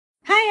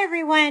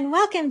everyone.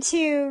 Welcome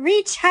to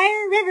Reach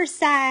Higher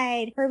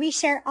Riverside, where we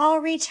share all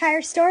Reach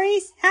Higher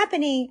stories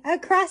happening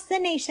across the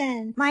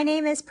nation. My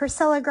name is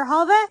Priscilla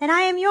Grijalva, and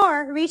I am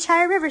your Reach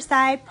Higher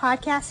Riverside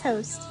podcast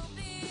host.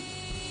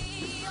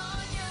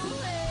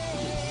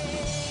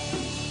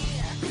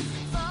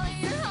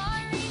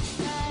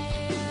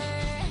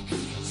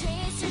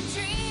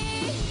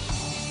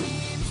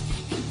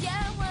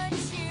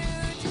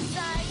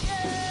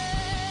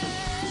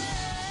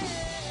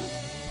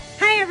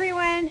 Hi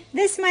everyone.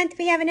 This month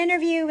we have an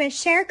interview with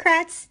Cher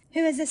Kretz, who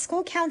is a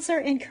school counselor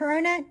in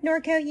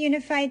Corona-Norco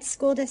Unified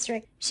School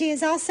District. She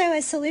is also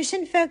a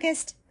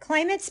solution-focused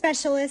climate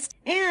specialist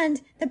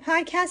and the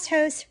podcast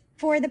host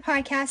for the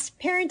podcast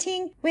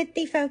Parenting with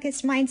the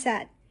Focused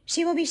Mindset.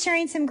 She will be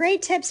sharing some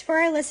great tips for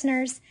our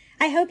listeners.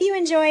 I hope you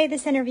enjoy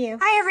this interview.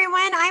 Hi,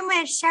 everyone. I'm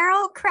with Cher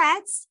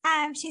Kretz.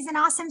 She's an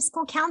awesome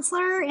school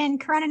counselor in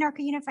Corona-Norco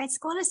Unified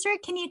School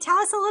District. Can you tell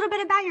us a little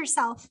bit about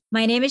yourself?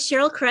 My name is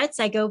Cher Kretz.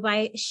 I go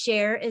by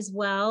Cher as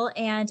well.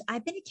 And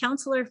I've been a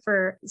counselor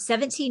for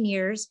 17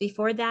 years.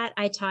 Before that,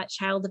 I taught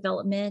child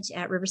development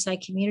at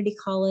Riverside Community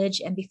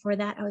College. And before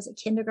that, I was a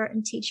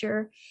kindergarten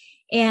teacher.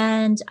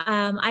 And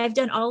I've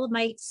done all of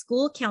my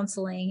school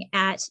counseling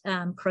at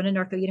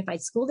Corona-Norco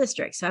Unified School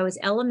District. So I was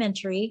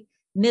elementary,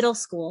 middle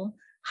school,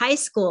 high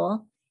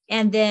school,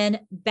 and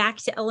then back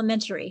to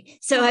elementary.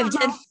 So I've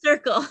done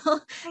circle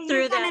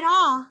through that. It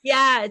all.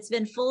 Yeah, it's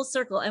been full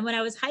circle. And when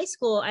I was high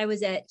school, I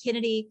was at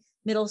Kennedy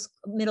Middle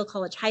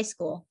College High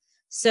School.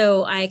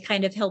 So I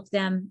kind of helped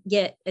them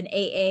get an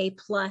AA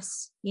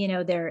plus,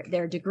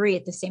 their degree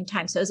at the same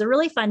time. So it was a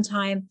really fun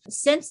time.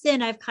 Since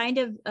then, I've kind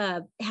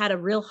of had a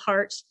real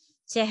heart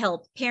to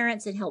help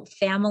parents and help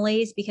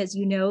families, because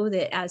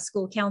that as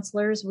school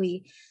counselors,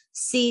 we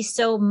see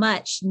so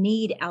much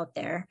need out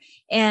there.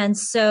 And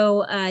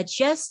so I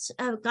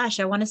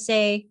want to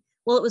say,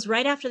 well, it was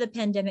right after the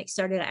pandemic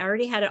started. I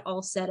already had it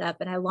all set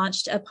up, and I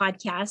launched a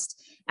podcast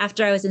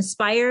after I was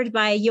inspired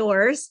by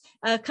yours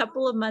a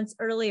couple of months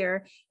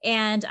earlier.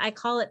 And I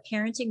call it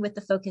Parenting with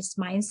the Focused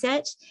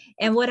Mindset.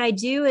 And what I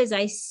do is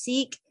I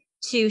seek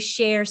to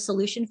share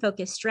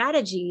solution-focused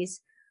strategies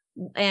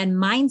and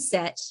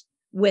mindset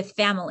with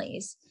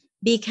families.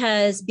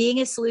 Because being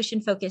a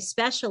solution-focused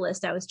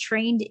specialist, I was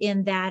trained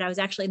in that. I was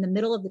actually in the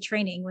middle of the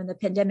training when the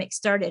pandemic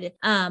started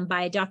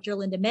by Dr.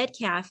 Linda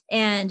Metcalf.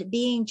 And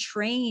being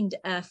trained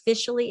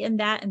officially in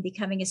that and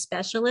becoming a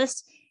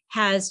specialist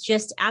has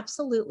just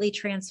absolutely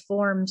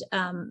transformed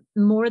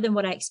more than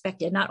what I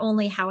expected. Not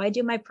only how I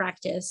do my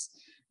practice,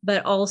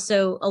 but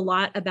also a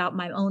lot about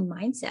my own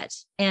mindset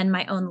and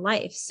my own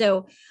life.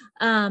 So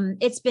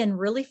it's been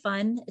really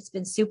fun. It's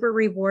been super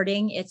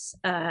rewarding. It's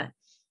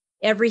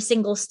every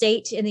single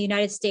state in the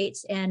United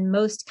States and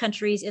most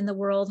countries in the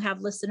world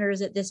have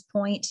listeners at this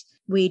point.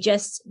 We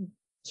just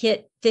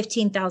hit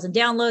 15,000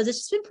 downloads.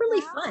 It's just been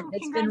really fun.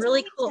 It's been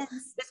really cool.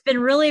 It's been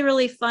really,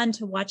 really fun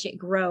to watch it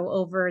grow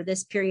over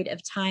this period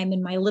of time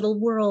in my little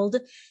world,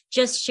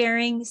 just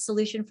sharing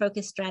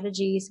solution-focused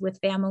strategies with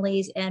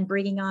families and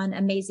bringing on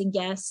amazing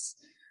guests.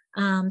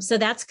 So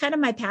that's kind of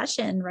my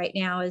passion right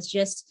now, is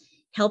just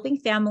helping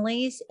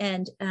families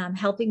and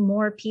helping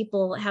more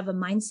people have a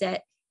mindset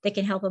that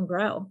can help them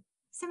grow.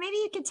 So maybe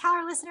you could tell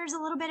our listeners a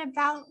little bit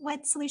about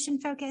what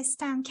solution-focused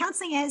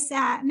counseling is.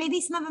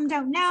 Maybe some of them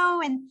don't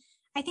know, and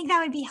I think that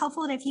would be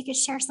helpful if you could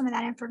share some of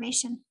that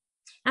information.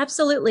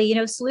 Absolutely.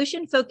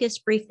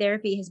 Solution-focused brief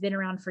therapy has been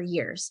around for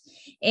years,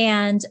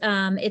 and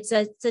it's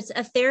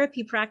a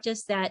therapy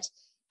practice that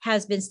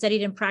has been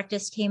studied and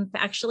practiced, came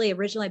actually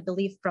originally, I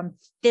believe, from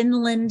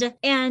Finland.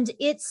 And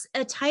it's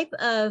a type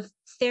of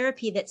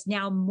therapy that's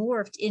now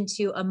morphed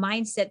into a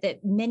mindset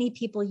that many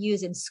people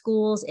use in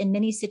schools in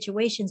many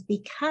situations,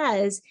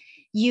 because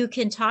you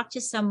can talk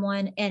to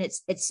someone and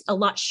it's a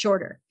lot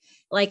shorter.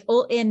 Like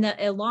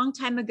a long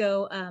time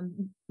ago,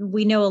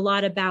 we know a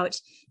lot about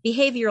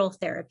behavioral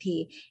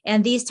therapy,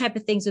 and these type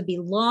of things would be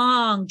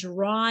long,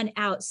 drawn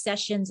out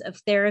sessions of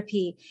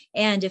therapy.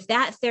 And if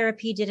that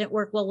therapy didn't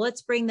work, well,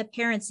 let's bring the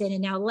parents in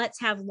and now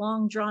let's have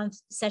long drawn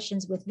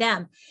sessions with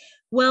them.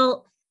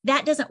 Well,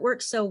 that doesn't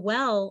work so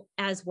well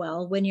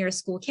when you're a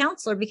school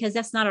counselor, because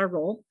that's not our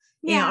role.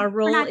 Yeah, our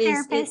role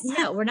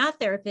we're not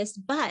therapists,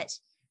 but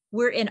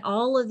we're in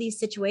all of these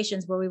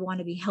situations where we want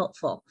to be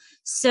helpful.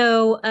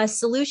 So a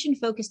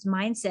solution-focused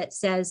mindset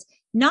says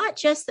not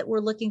just that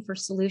we're looking for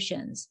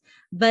solutions,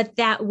 but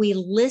that we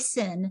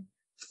listen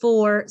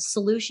for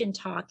solution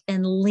talk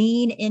and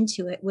lean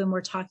into it when we're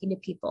talking to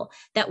people,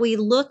 that we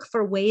look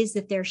for ways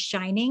that they're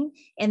shining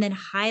and then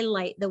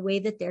highlight the way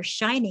that they're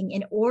shining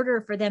in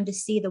order for them to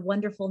see the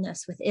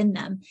wonderfulness within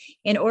them,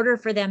 in order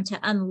for them to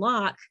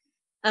unlock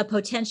a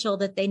potential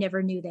that they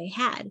never knew they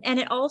had. And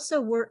it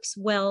also works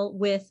well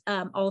with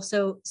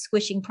also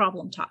squishing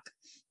problem talk,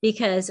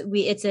 because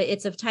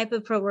it's a type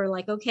of where,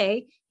 like,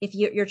 okay, if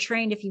you're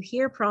trained, if you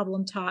hear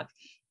problem talk,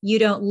 you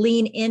don't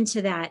lean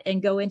into that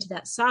and go into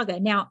that saga.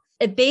 Now,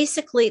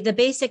 basically, the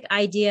basic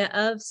idea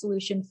of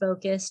solution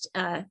focused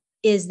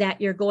is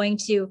that you're going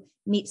to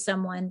meet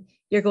someone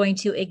You're going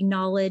to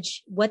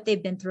acknowledge what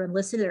they've been through and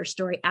listen to their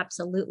story.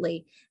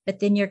 Absolutely. But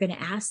then you're going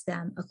to ask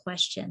them a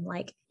question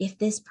like, if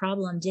this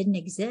problem didn't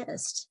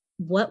exist,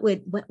 what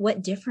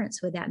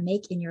difference would that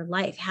make in your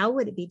life? How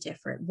would it be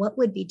different? What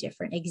would be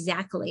different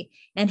exactly?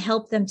 And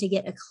help them to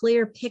get a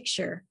clear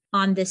picture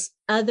on this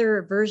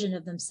other version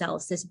of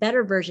themselves, this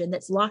better version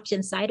that's locked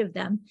inside of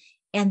them.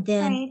 And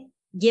then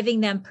giving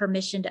them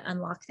permission to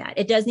unlock that.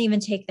 It doesn't even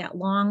take that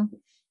long.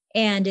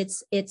 And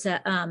it's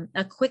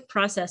a quick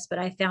process, but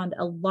I found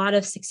a lot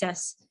of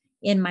success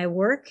in my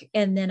work.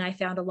 And then I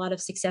found a lot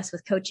of success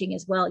with coaching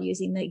as well,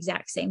 using the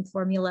exact same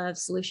formula of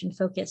solution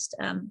focused,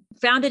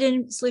 founded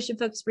in solution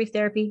focused brief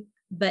therapy,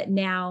 but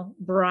now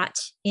brought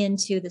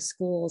into the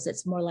schools.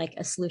 It's more like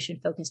a solution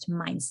focused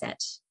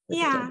mindset.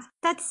 Yeah,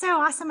 that's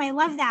so awesome. I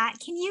love that.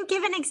 Can you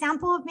give an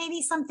example of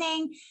maybe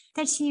something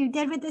that you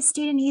did with the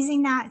student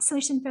using that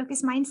solution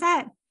focused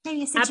mindset?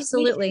 Maybe a situation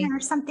Absolutely. or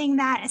something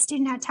that a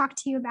student had talked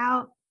to you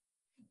about.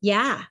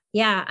 Yeah.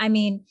 I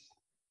mean,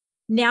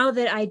 now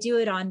that I do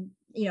it on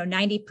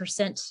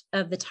 90%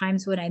 of the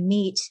times when I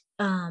meet,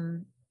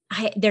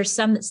 there's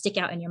some that stick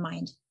out in your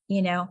mind,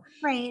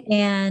 Right.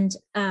 And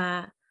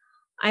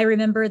I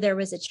remember there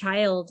was a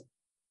child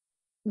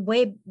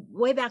way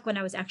back when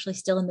I was actually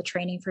still in the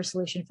training for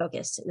solution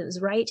focused. It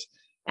was right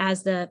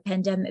as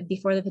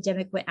before the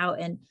pandemic went out,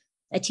 and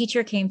a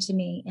teacher came to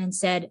me and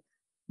said,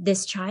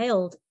 this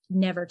child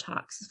never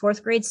talks,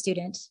 4th grade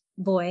student,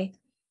 boy.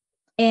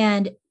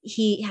 And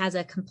he has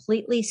a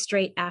completely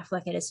straight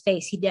affleck at his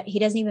face. He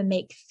doesn't even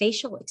make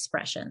facial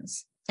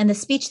expressions. And the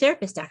speech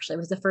therapist actually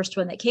was the first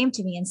one that came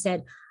to me and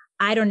said,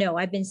 I don't know.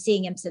 I've been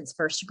seeing him since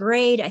 1st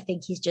grade. I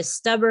think he's just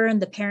stubborn.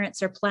 The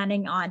parents are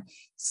planning on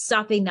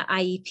stopping the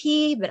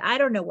IEP, but I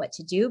don't know what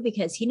to do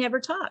because he never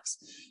talks.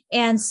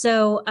 And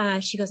so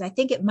she goes, I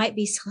think it might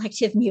be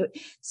selective mute.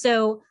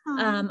 So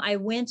I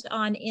went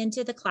on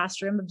into the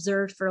classroom,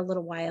 observed for a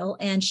little while.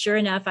 And sure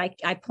enough,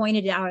 I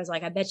pointed it out. I was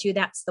like, I bet you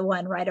that's the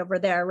one right over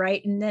there.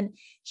 Right. And then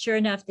sure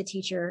enough, the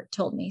teacher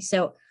told me.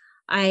 So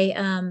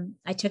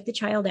I took the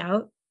child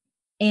out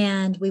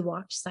and we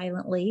walked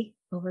silently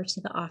over to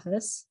the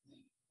office.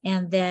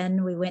 And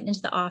then we went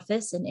into the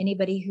office, and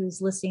anybody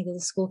who's listening to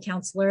the school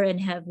counselor and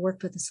have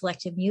worked with a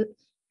selective mute,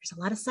 there's a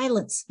lot of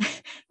silence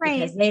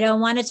because they don't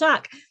want to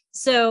talk.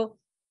 So,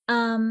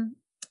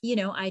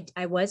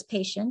 I was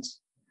patient,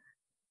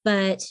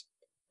 but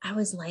I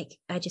was like,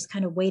 I just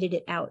kind of waited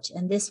it out.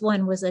 And this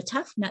one was a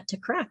tough nut to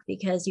crack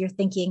because you're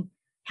thinking,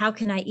 how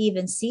can I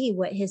even see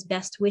what his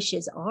best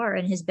wishes are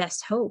and his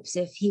best hopes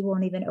if he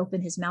won't even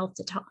open his mouth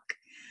to talk?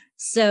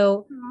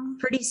 So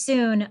pretty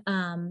soon,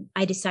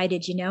 I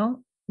decided,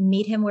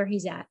 meet him where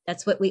he's at.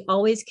 That's what we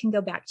always can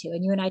go back to.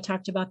 And you and I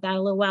talked about that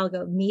a little while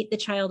ago, meet the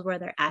child where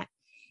they're at.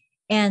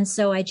 And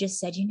so I just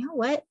said, you know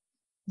what?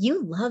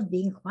 You love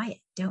being quiet,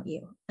 don't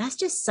you? That's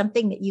just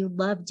something that you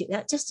love doing.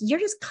 You're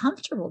just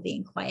comfortable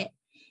being quiet.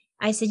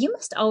 I said, you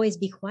must always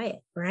be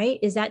quiet, right?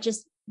 Is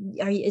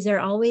there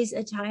always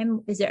a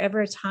time? Is there ever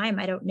a time?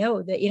 I don't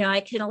know that, I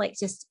kind of like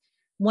just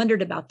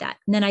wondered about that.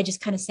 And then I just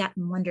kind of sat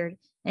and wondered.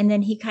 And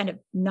then he kind of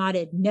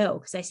nodded no,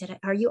 because I said,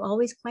 are you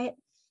always quiet?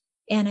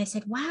 And I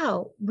said,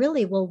 wow,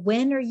 really? Well,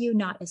 when are you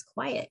not as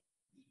quiet?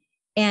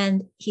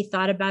 And he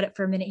thought about it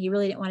for a minute. He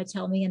really didn't want to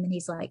tell me. And then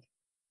he's like,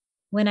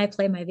 when I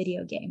play my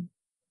video game.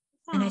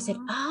 Aww. And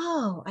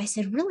I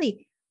said,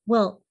 really?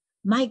 Well,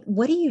 Mike,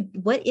 what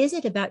is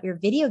it about your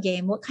video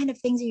game? What kind of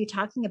things are you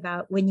talking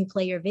about when you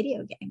play your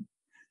video game?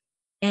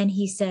 And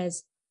he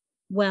says,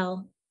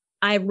 well,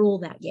 I rule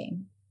that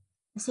game.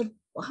 I said,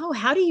 oh,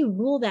 how do you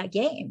rule that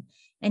game?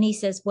 And he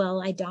says,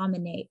 well, I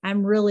dominate.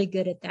 I'm really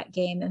good at that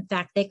game. In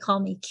fact, they call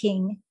me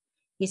King.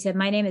 He said,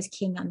 my name is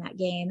King on that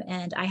game.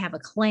 And I have a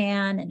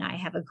clan and I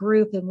have a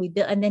group. And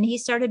and then he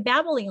started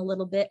babbling a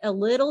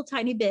little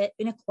tiny bit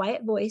in a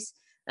quiet voice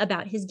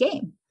about his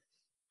game.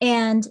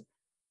 And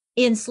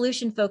in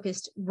solution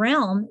focused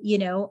realm,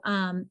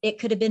 it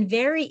could have been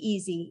very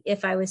easy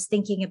if I was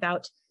thinking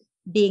about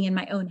being in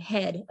my own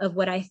head of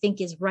what I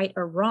think is right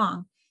or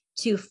wrong,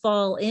 to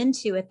fall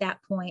into at that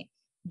point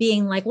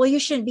being like, well, you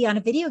shouldn't be on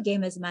a video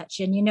game as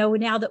much. And,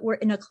 now that we're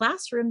in a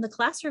classroom, the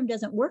classroom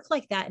doesn't work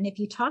like that. And if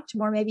you talk to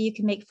more, maybe you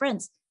can make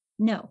friends.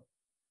 No.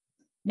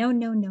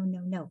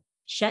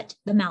 Shut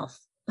the mouth.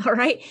 All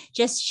right.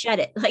 Just shut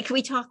it. Like,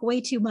 we talk way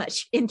too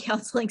much in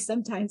counseling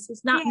sometimes.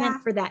 It's not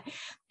meant for that.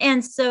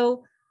 And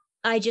so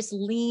I just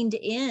leaned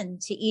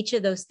into each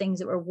of those things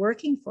that were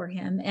working for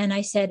him. And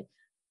I said,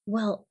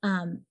 well,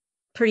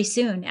 pretty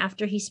soon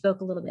after he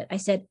spoke a little bit, I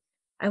said,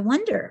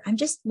 I'm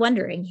just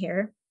wondering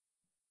here.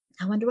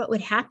 I wonder what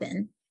would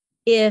happen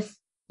if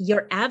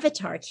your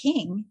avatar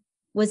King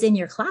was in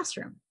your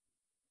classroom.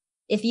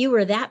 If you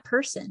were that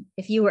person,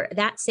 if you were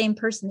that same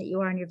person that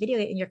you are in your video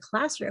in your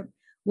classroom,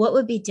 what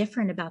would be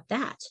different about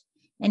that?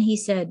 And he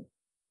said,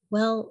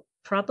 well,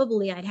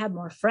 probably I'd have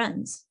more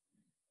friends.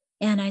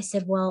 And I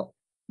said, well,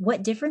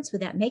 what difference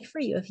would that make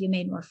for you if you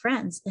made more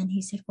friends? And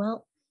he said,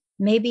 well,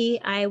 maybe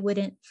I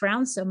wouldn't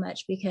frown so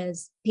much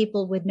because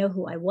people would know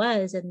who I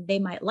was and they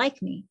might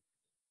like me.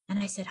 And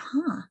I said,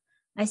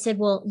 I said,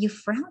 well, you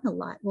frown a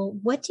lot. Well,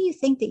 what do you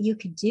think that you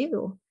could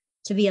do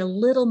to be a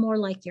little more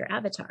like your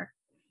avatar?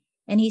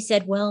 And he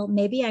said, well,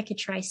 maybe I could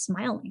try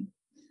smiling.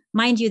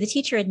 Mind you, the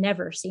teacher had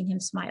never seen him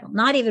smile,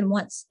 not even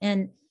once.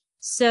 And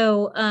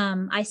so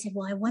I said,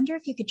 well, I wonder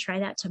if you could try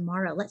that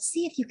tomorrow. Let's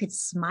see if you could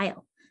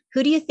smile.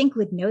 Who do you think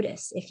would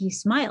notice if you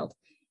smiled?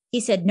 He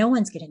said, no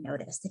one's going to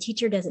notice. The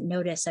teacher doesn't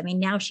notice. I mean,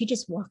 now she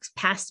just walks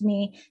past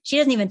me. She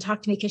doesn't even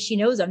talk to me because she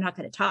knows I'm not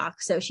going to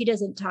talk. So she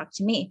doesn't talk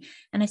to me.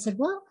 And I said,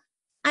 well,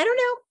 I don't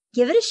know.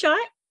 Give it a shot.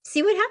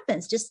 See what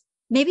happens. Just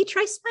maybe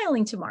try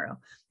smiling tomorrow.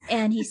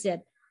 And he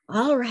said,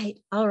 all right,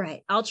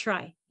 I'll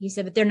try. He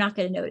said, but they're not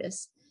going to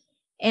notice.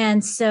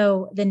 And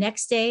so the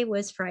next day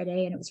was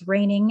Friday, and it was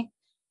raining,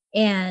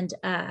 and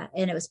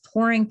it was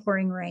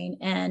pouring rain.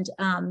 And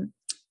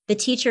the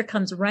teacher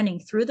comes running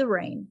through the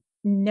rain,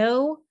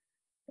 no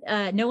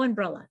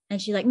umbrella.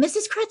 And she's like,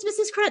 Mrs.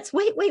 Kretz,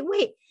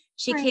 wait.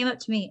 She came up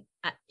to me.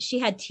 She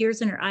had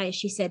tears in her eyes.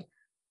 She said,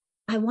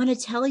 I want to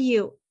tell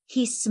you,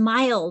 he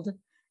smiled.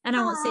 And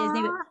I won't say his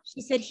name, but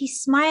she said, he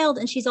smiled.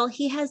 And she's all,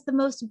 he has the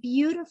most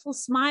beautiful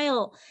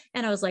smile.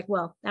 And I was like,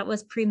 well, that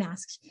was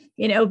pre-masked,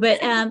 but,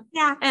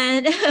 Yeah.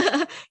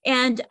 and,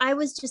 and I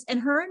was just,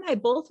 and her and I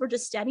both were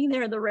just standing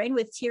there in the rain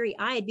with teary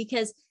eyed,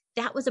 because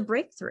that was a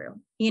breakthrough,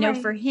 Right.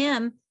 For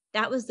him,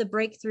 that was the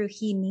breakthrough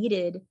he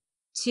needed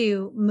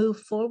to move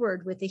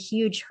forward with a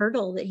huge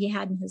hurdle that he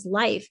had in his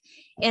life.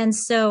 And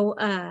so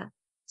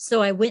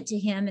I went to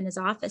him in his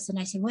office and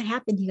I said, what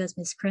happened? He goes,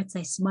 Miss Kretz,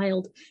 I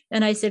smiled.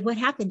 And I said, what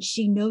happened?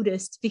 She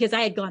noticed, because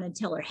I had gone and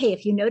tell her, hey,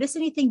 if you notice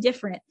anything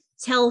different,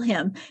 tell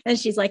him. And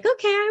she's like,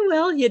 okay, I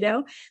will,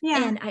 Yeah.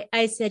 And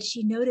I said,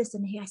 she noticed.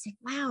 And I said,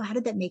 wow, how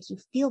did that make you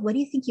feel? What do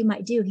you think you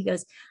might do? He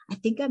goes, I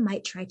think I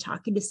might try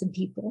talking to some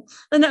people.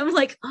 And I'm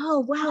like,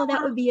 oh, wow,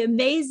 that would be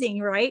amazing.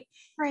 Right.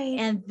 Right.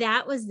 And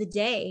that was the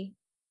day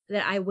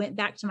that I went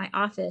back to my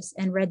office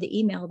and read the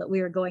email that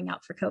we were going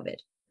out for COVID.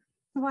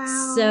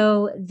 Wow.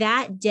 So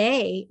that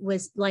day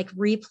was like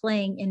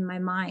replaying in my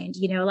mind,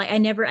 like I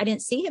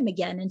didn't see him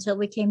again until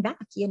we came back,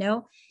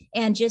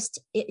 and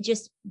it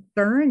just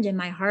burned in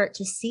my heart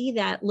to see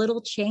that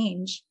little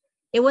change.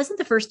 It wasn't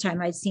the first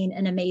time I'd seen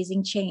an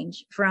amazing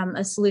change from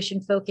a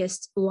solution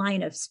focused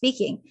line of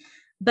speaking,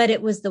 but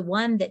it was the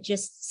one that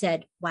just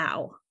said,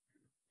 wow,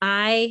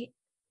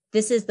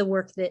 this is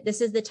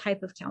the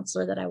type of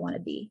counselor that I want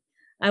to be.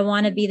 I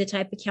want to be the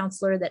type of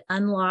counselor that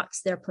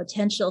unlocks their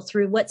potential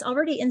through what's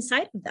already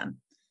inside of them.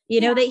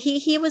 That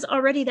he was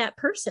already that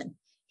person.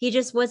 He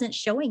just wasn't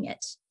showing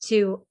it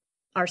to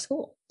our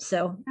school.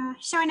 So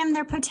showing them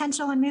their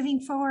potential and moving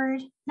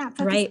forward, not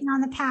focusing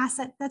on the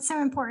past. That's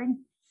so important.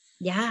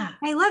 Yeah.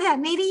 I love that.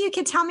 Maybe you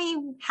could tell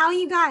me how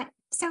you got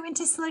so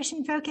into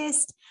solution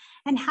focused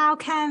and how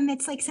come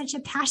it's like such a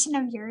passion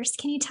of yours.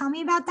 Can you tell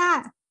me about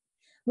that?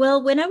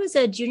 Well, when I was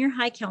a junior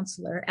high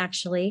counselor,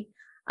 actually,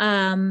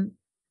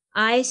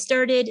 I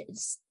started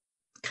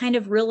kind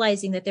of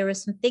realizing that there were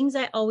some things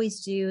I always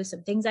do,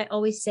 some things I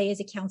always say as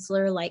a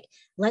counselor, like,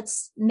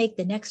 let's make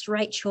the next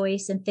right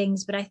choice and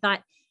things. But I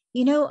thought,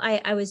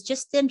 I was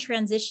just then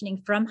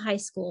transitioning from high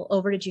school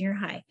over to junior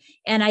high.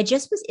 And I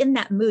just was in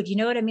that mood. You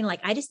know what I mean? Like,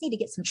 I just need to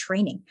get some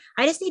training.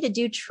 I just need to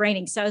do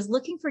training. So I was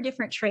looking for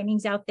different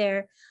trainings out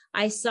there.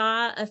 I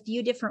saw a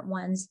few different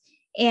ones.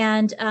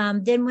 And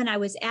then when I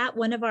was at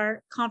one of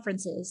our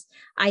conferences,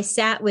 I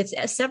sat with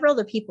several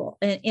other people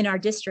in our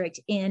district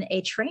in a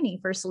training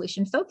for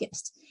solution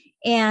focused.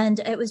 And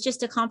it was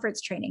just a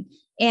conference training.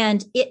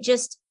 And it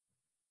just,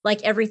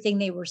 like, everything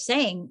they were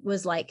saying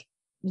was like,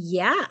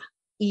 yeah,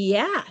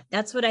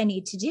 that's what I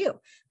need to do.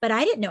 But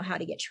I didn't know how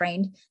to get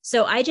trained.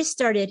 So I just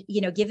started,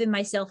 giving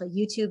myself a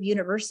YouTube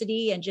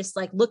university and just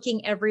like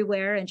looking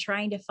everywhere and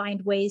trying to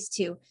find ways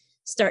to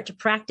start to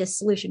practice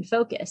solution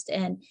focused.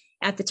 And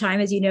at the time,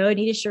 as you know,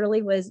 Anita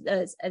Shirley was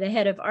the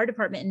head of our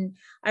department. And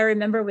I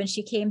remember when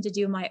she came to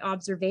do my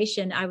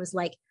observation, I was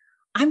like,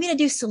 I'm going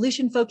to do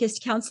solution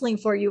focused counseling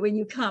for you when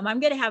you come. I'm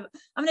going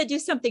to do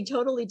something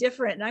totally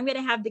different. And I'm going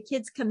to have the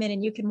kids come in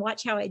and you can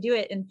watch how I do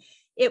it. And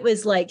it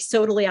was like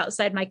totally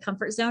outside my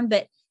comfort zone,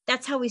 but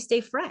that's how we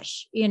stay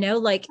fresh,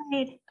 like,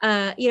 Right.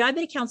 I've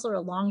been a counselor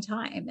a long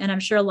time, and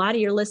I'm sure a lot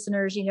of your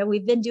listeners,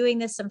 we've been doing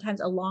this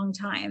sometimes a long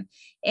time.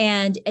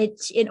 And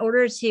it's in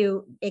order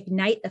to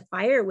ignite the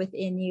fire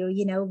within you,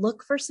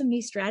 look for some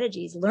new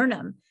strategies, learn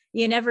them.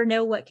 You never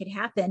know what could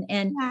happen.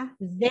 And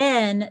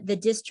then the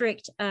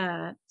district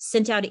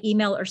sent out an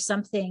email or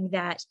something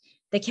that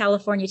the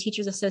California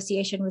Teachers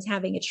Association was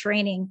having a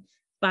training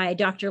by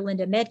Dr.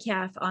 Linda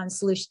Metcalf on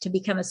solution to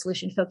become a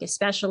solution focused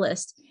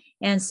specialist.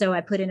 And so I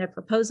put in a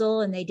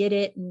proposal and they did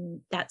it, and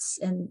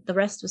the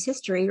rest was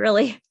history,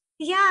 really.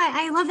 Yeah,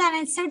 I love that.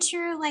 And it's so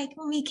true. Like,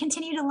 when we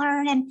continue to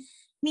learn and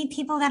meet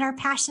people that are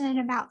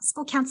passionate about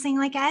school counseling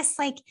like us,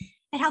 like,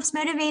 it helps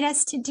motivate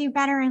us to do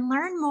better and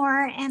learn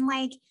more, and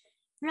like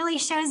really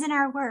shows in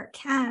our work.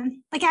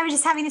 Like, I was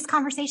just having this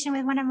conversation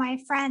with one of my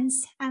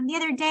friends the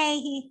other day.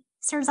 He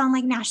serves on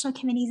like national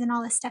committees and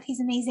all this stuff.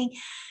 He's amazing.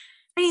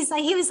 But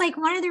he was like,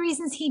 one of the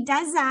reasons he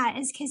does that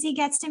is because he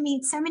gets to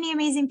meet so many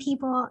amazing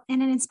people,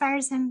 and it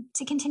inspires him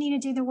to continue to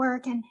do the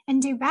work and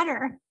do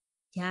better.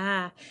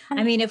 Yeah. I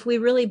And mean, if we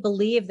really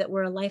believe that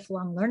we're a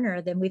lifelong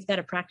learner, then we've got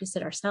to practice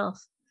it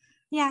ourselves.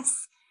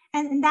 yes,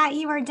 and that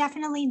you are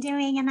definitely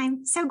doing. And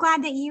I'm so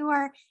glad that you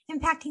are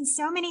impacting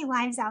so many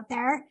lives out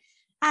there.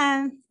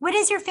 What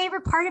is your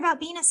favorite part about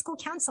being a school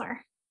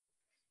counselor?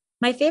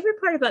 My favorite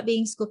part about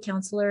being school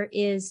counselor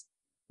is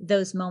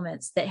those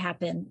moments that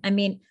happen. I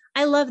mean,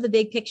 I love the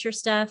big picture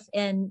stuff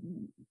and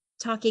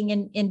talking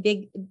in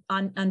big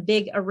on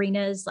big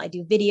arenas. I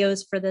do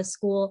videos for the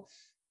school,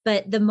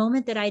 but the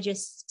moment that I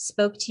just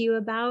spoke to you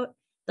about,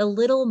 the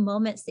little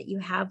moments that you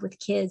have with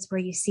kids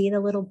where you see the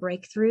little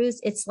breakthroughs,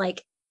 it's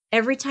like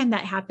every time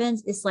that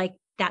happens, it's like,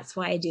 that's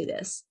why I do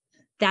this.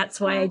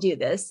 That's why I do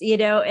this, you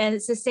know, and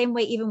it's the same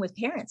way even with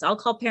parents. I'll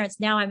call parents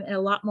now. I'm in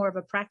a lot more of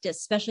a practice,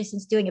 especially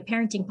since doing a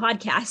parenting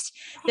podcast,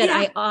 that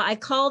Yeah. I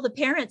call the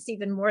parents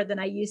even more than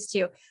I used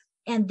to.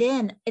 And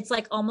then it's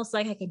like almost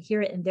like I can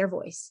hear it in their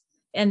voice,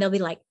 and they'll be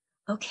like,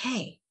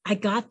 okay, I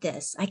got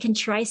this. I can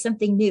try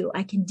something new.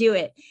 I can do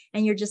it.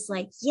 And you're just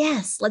like,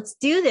 yes, let's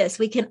do this.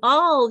 We can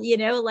all, you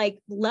know, like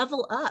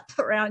level up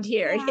around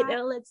here, you Yeah.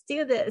 know, let's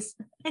do this.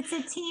 It's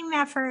a team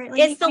effort. Like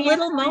It's the you know,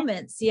 little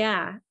moments.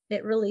 Yeah,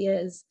 it really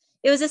is.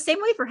 It was the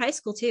same way for high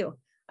school too.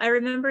 I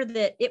remember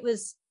that it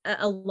was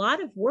a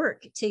lot of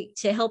work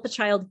to help a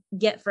child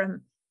get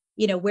from,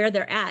 you know, where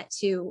they're at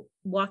to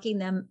watching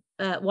them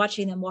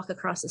walk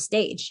across the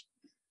stage.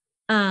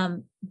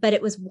 But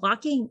it was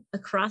walking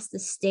across the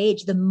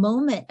stage, the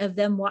moment of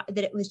them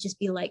that it was just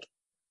be like,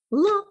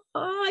 you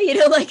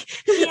know, like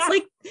it's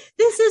like,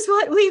 this is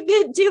what we've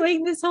been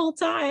doing this whole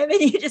time,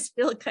 and you just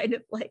feel kind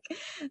of like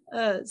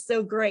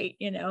so great,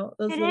 you know,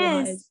 those it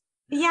little is. highs.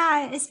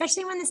 Yeah,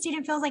 especially when the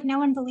student feels like no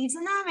one believes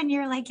in them, and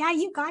you're like, "Yeah,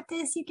 you got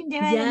this. You can do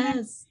it." And then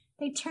Yes.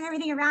 they turn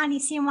everything around. You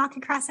see them walk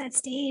across that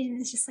stage,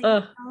 and it's just like,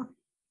 Oh, oh,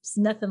 it's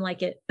nothing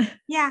like it.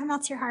 yeah,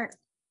 melts your heart.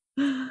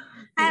 Yeah.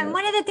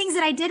 One of the things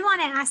that I did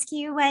want to ask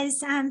you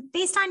was,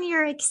 based on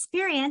your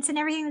experience and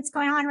everything that's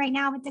going on right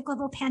now with the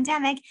global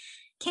pandemic,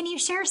 can you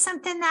share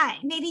something that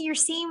maybe you're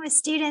seeing with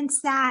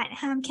students that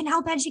can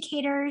help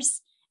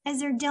educators as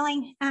they're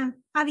dealing?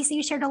 Obviously,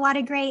 you shared a lot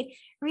of great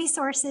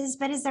resources,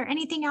 but is there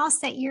anything else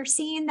that you're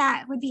seeing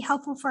that would be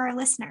helpful for our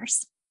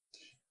listeners?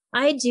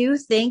 I do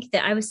think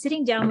that I was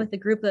sitting down with a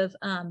group of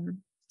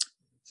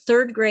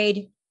third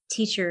grade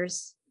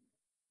teachers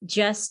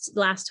just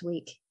last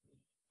week,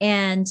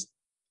 and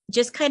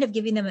just kind of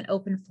giving them an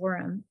open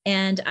forum.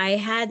 And I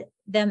had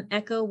them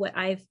echo what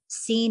I've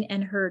seen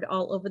and heard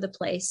all over the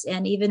place.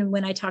 And even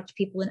when I talk to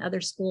people in other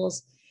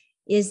schools,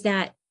 is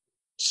that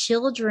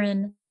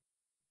children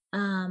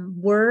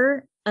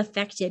were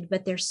affected,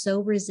 but they're so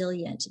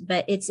resilient.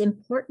 But it's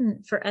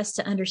important for us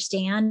to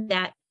understand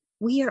that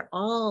we are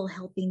all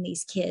helping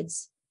these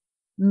kids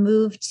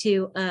move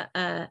to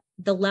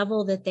the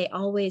level that they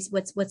always,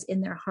 what's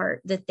in their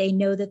heart, that they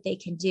know that they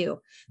can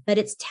do. But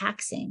it's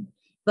taxing,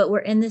 but we're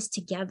in this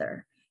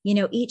together. You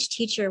know, each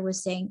teacher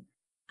was saying,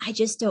 I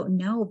just don't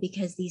know,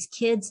 because these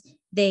kids,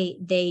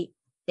 they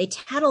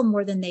tattle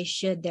more than they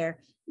should. They're,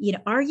 you know,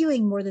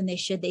 arguing more than they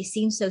should. They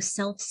seem so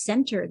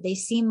self-centered. They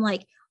seem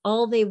like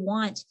all they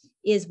want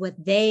is what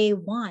they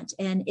want.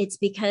 And it's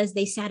because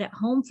they sat at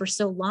home for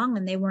so long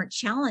and they weren't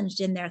challenged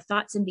in their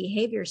thoughts and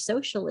behaviors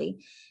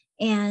socially.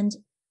 And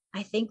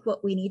I think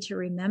what we need to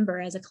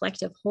remember as a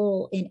collective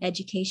whole in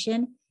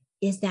education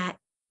is that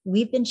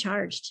we've been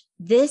charged.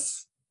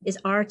 This is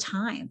our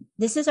time.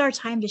 This is our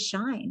time to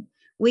shine.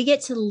 We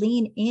get to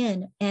lean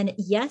in. And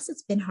yes,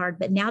 it's been hard,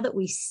 but now that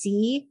we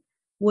see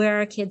where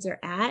our kids are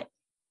at,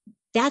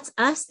 that's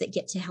us that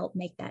get to help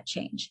make that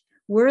change.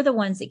 We're the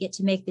ones that get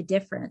to make the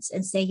difference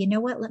and say, you know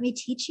what, let me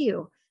teach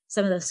you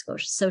some of those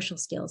social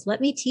skills.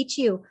 Let me teach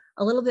you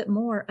a little bit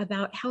more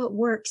about how it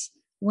works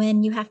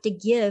when you have to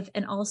give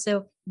and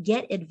also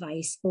get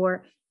advice,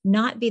 or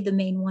not be the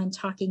main one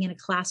talking in a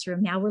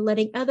classroom. Now we're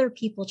letting other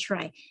people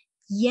try.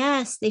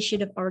 Yes, they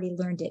should have already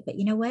learned it, but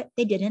you know what?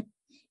 They didn't.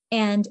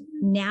 And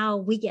now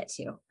we get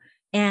to.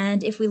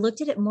 And if we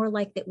looked at it more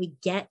like that, we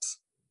get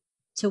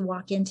to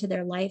walk into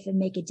their life and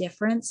make a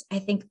difference, I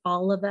think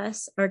all of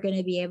us are going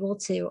to be able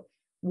to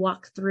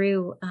walk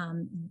through,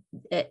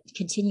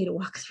 continue to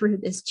walk through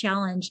this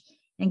challenge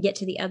and get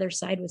to the other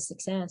side with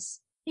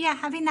success. Yeah,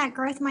 having that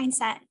growth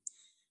mindset.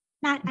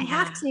 Not I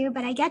have to,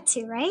 but I get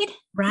to, right?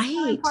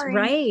 Right, So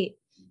right.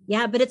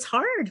 Yeah, but it's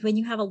hard when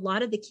you have a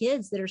lot of the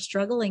kids that are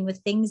struggling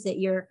with things that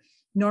you're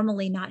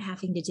normally not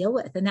having to deal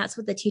with. And that's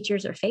what the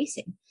teachers are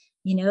facing.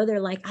 You know, they're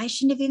like, I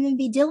shouldn't have even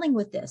be dealing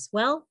with this.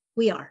 Well,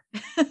 we are.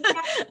 Yeah.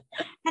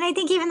 And I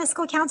think even the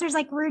school counselors,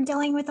 like we're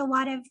dealing with a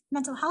lot of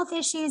mental health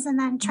issues and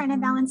then trying to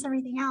balance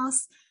everything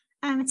else.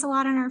 It's a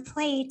lot on our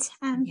plate.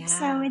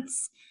 So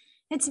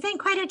it's been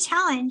quite a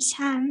challenge.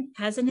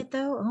 Hasn't it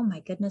though? Oh my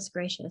goodness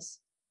gracious.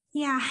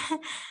 Yeah.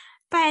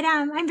 But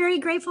I'm very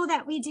grateful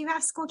that we do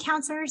have school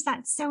counselors.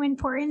 That's so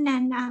important.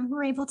 And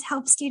we're able to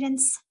help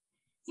students,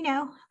 you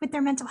know, with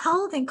their mental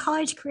health and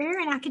college career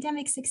and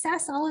academic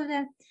success, all of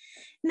the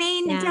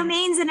main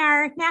domains in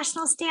our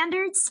national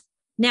standards.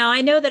 Now,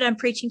 I know that I'm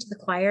preaching to the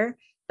choir,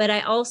 but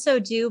I also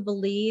do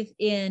believe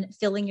in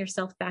filling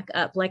yourself back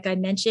up, like I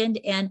mentioned.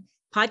 And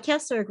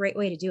podcasts are a great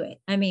way to do it.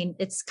 I mean,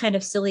 it's kind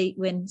of silly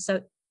when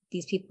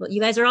these people,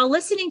 you guys are all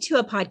listening to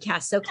a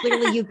podcast, so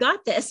clearly you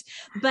got this,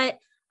 but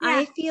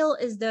I feel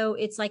as though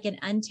it's like an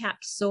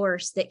untapped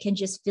source that can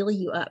just fill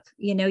you up.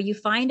 You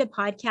find a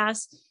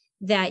podcast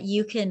that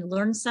you can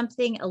learn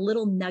something, a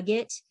little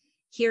nugget,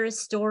 hear a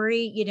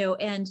story,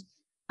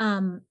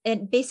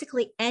 and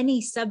basically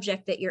any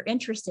subject that you're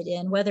interested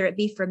in, whether it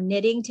be from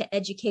knitting to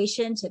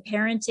education, to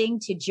parenting,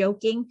 to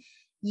joking,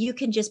 you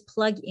can just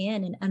plug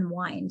in and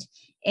unwind.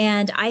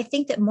 And I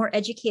think that more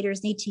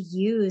educators need to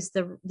use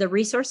the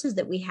resources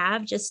that we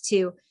have just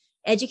to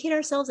educate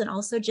ourselves, and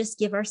also just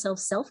give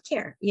ourselves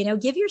self-care.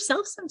 Give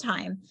yourself some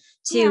time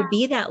to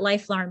be that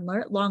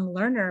lifelong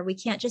learner. We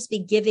can't just be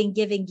giving.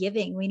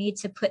 We need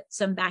to put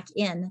some back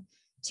in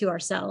to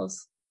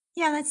ourselves.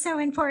 Yeah, that's so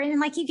important. And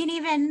like, you can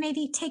even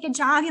maybe take a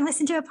jog and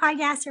listen to a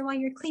podcast, or while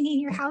you're cleaning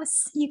your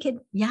house, you could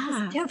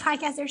listen to a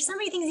podcast. There's so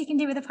many things you can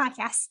do with a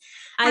podcast.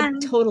 I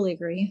totally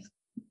agree.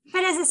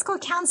 But as a school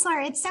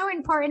counselor, it's so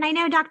important. I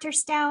know Dr.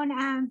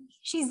 Stone,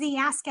 she's the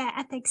ASCA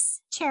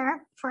ethics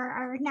chair for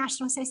our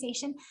national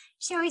association.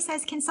 She always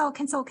says consult,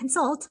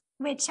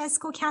 which as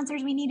school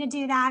counselors, we need to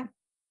do that.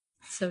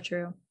 So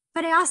true.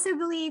 But I also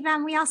believe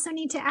we also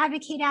need to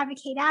advocate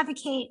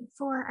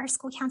for our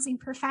school counseling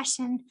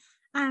profession,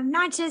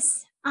 not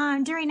just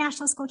during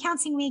National School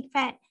Counseling Week,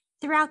 but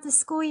throughout the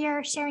school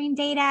year, sharing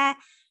data,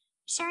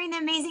 sharing the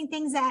amazing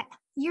things that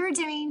you're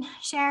doing,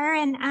 Cher,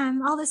 and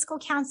all the school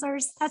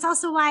counselors. That's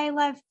also why I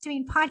love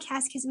doing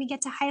podcasts, because we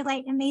get to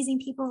highlight amazing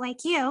people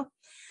like you.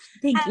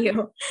 Thank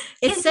you.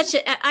 It's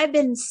I've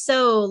been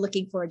so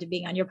looking forward to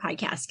being on your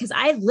podcast, because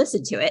I've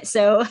listened to it.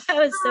 So I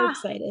was so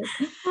excited.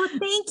 Well,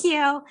 thank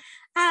you.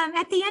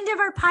 At the end of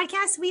our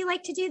podcast, we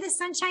like to do the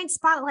Sunshine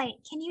Spotlight.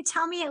 Can you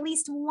tell me at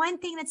least one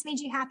thing that's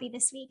made you happy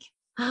this week?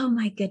 Oh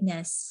my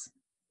goodness.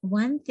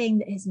 One thing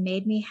that has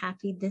made me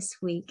happy this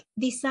week,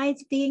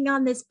 besides being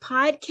on this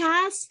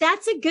podcast,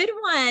 that's a good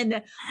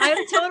one.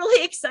 I'm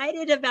totally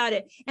excited about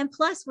it. And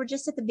plus, we're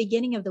just at the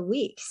beginning of the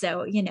week.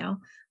 So, in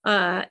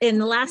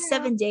the last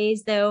 7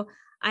 days, though,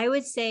 I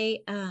would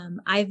say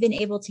I've been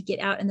able to get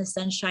out in the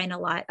sunshine a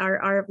lot.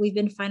 We've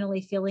been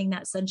finally feeling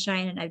that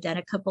sunshine, and I've done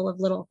a couple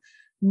of little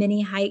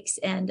mini hikes.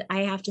 And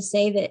I have to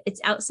say that it's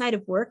outside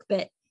of work,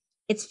 but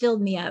it's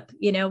filled me up.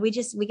 We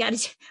got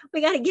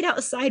to get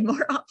outside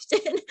more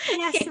often.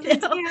 Yes,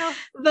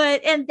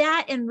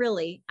 and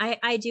really,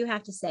 I do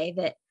have to say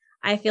that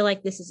I feel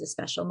like this is a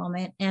special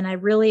moment, and I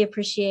really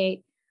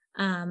appreciate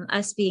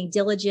us being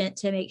diligent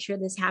to make sure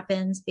this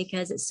happens,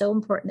 because it's so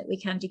important that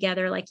we come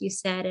together, like you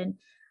said, and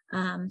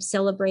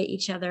celebrate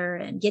each other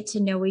and get to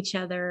know each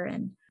other.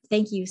 And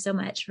thank you so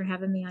much for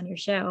having me on your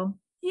show.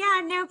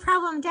 Yeah, no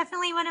problem.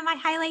 Definitely one of my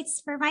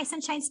highlights for my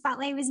Sunshine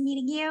Spotlight was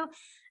meeting you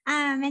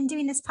and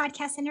doing this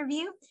podcast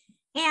interview.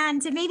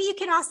 And maybe you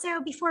could also,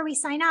 before we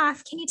sign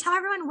off, can you tell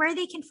everyone where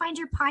they can find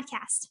your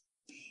podcast?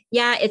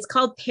 Yeah, it's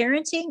called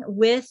Parenting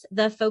with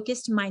the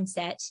Focused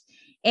Mindset.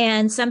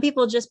 And some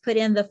people just put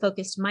in the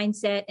Focused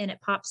Mindset and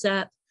it pops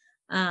up.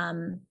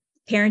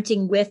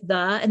 Parenting with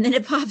and then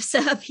it pops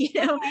up, Okay,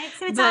 so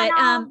it's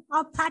on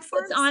all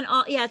platforms?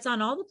 It's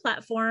on all the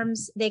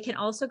platforms. They can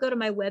also go to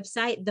my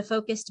website,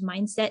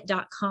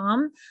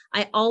 thefocusedmindset.com.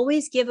 I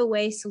always give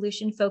away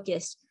solution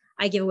focused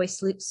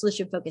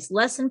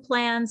lesson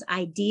plans,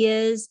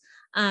 ideas.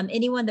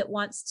 Anyone that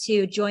wants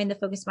to join the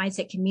Focused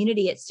Mindset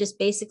community, it's just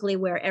basically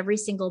where every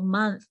single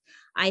month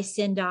I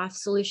send off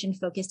solution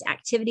focused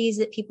activities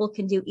that people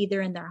can do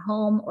either in their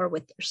home or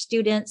with their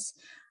students.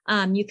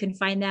 You can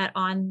find that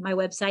on my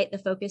website,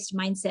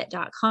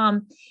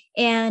 thefocusedmindset.com.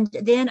 And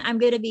then I'm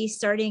going to be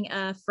starting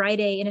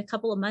Friday in a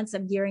couple of months.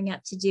 I'm gearing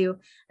up to do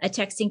a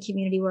texting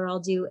community where I'll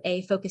do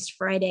a Focused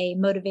Friday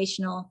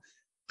motivational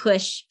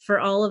push for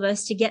all of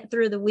us to get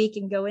through the week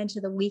and go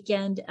into the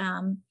weekend.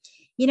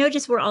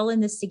 Just we're all in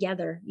this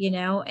together,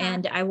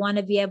 and I want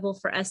to be able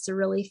for us to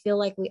really feel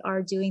like we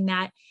are doing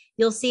that.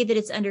 You'll see that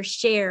it's under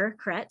Cher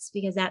Kretz,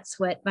 because that's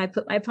what I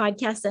put my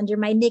podcast under,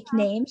 my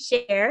nickname,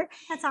 Cher.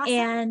 That's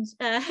awesome.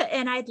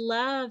 And I'd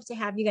love to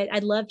have you guys,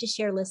 I'd love to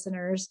share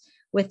listeners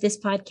with this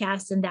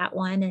podcast and that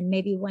one. And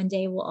maybe one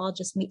day we'll all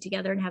just meet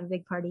together and have a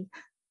big party.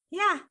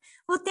 Yeah.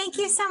 Well, thank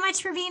you so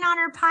much for being on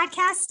our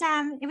podcast.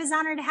 It was an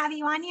honor to have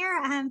you on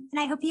here. And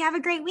I hope you have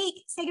a great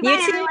week. Say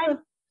goodbye, everyone.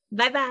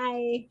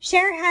 Bye-bye.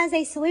 Cher has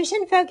a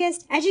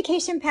solution-focused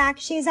education pack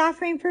she is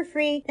offering for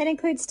free that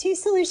includes 2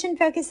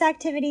 solution-focused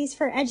activities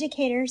for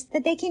educators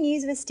that they can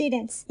use with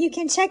students. You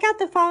can check out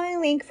the following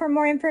link for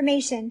more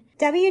information: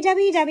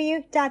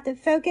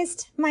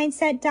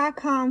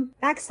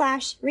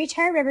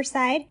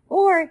 www.thefocusedmindset.com/reachhigherriverside,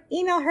 or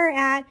email her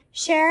at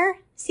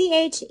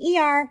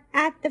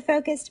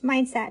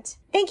Cher@thefocusedmindset.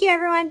 Thank you,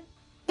 everyone.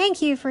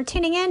 Thank you for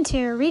tuning in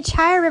to Reach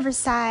Higher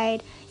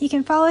Riverside. You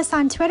can follow us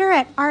on Twitter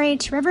at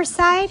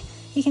RHRiverside.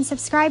 You can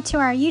subscribe to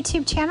our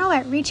YouTube channel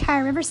at Reach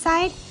Higher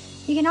Riverside.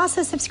 You can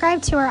also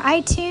subscribe to our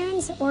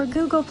iTunes or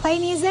Google Play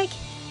Music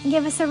and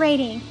give us a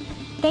rating.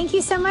 Thank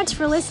you so much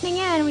for listening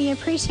in. We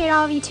appreciate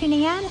all of you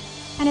tuning in.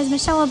 And as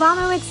Michelle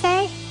Obama would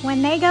say,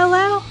 when they go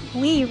low,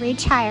 we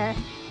reach higher.